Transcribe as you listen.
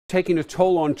taking a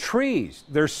toll on trees.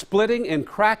 They're splitting and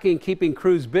cracking, keeping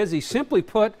crews busy. Simply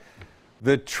put,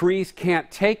 the trees can't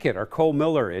take it. Our Cole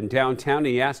Miller in downtown,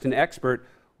 he asked an expert,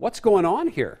 what's going on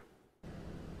here?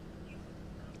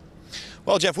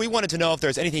 Well, Jeff, we wanted to know if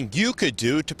there's anything you could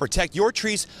do to protect your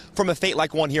trees from a fate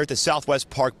like one here at the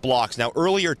Southwest Park blocks. Now,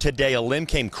 earlier today, a limb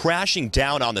came crashing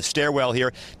down on the stairwell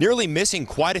here, nearly missing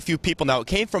quite a few people. Now, it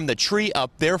came from the tree up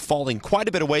there, falling quite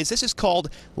a bit of ways. This is called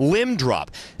limb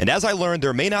drop. And as I learned,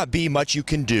 there may not be much you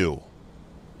can do.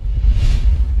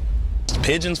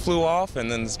 Pigeons flew off,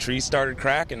 and then the tree started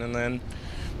cracking, and then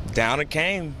down it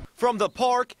came. From the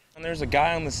park, And there's a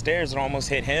guy on the stairs that almost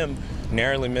hit him,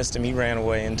 narrowly missed him. He ran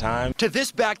away in time. to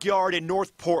this backyard in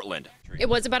North Portland. It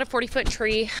was about a 40-foot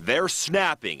tree They're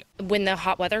snapping. when the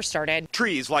hot weather started.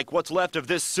 Trees like what's left of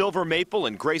this silver maple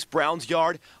in Grace Brown's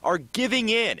yard are giving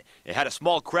in. It had a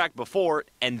small crack before,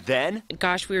 and then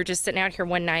Gosh, we were just sitting out here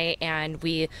one night and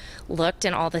we looked,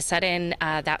 and all of a sudden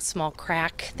that small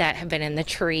crack that had been in the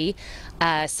tree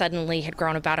suddenly had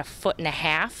grown about 1.5 foot.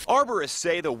 arborists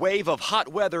say the wave of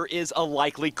hot weather is a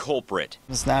likely culprit.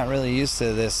 It's not really used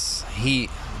to this heat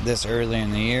this early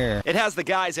in the year. It has the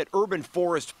guys at Urban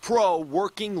Forest Pro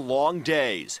working long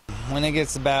days. When it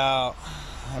gets about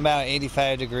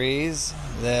 85 degrees,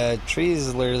 the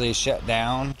trees literally shut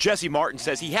down. Jesse Martin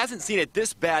says he hasn't seen it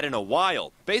this bad in a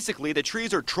while. Basically, the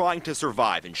trees are trying to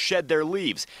survive and shed their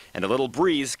leaves, and a little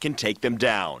breeze can take them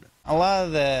down. A lot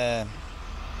of the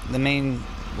main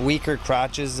weaker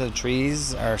crotches of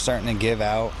trees are starting to give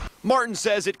out. Martin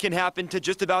says it can happen to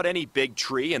just about any big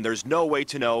tree, and there's no way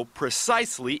to know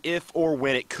precisely if or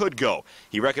when it could go.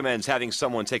 He recommends having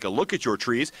someone take a look at your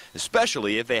trees,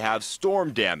 especially if they have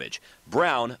storm damage.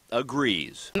 Brown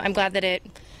agrees. I'm glad that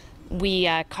we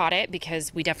caught it,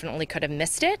 because we definitely could have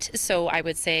missed it. So I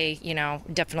would say,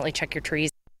 definitely check your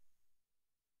trees.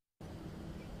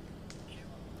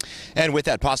 And with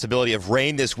that possibility of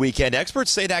rain this weekend,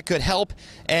 experts say that could help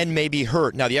and maybe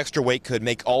hurt. Now, the extra weight could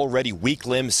make already weak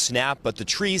limbs snap, but the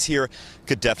trees here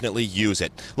could definitely use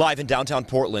it. Live in downtown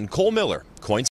Portland, Cole Miller, KOIN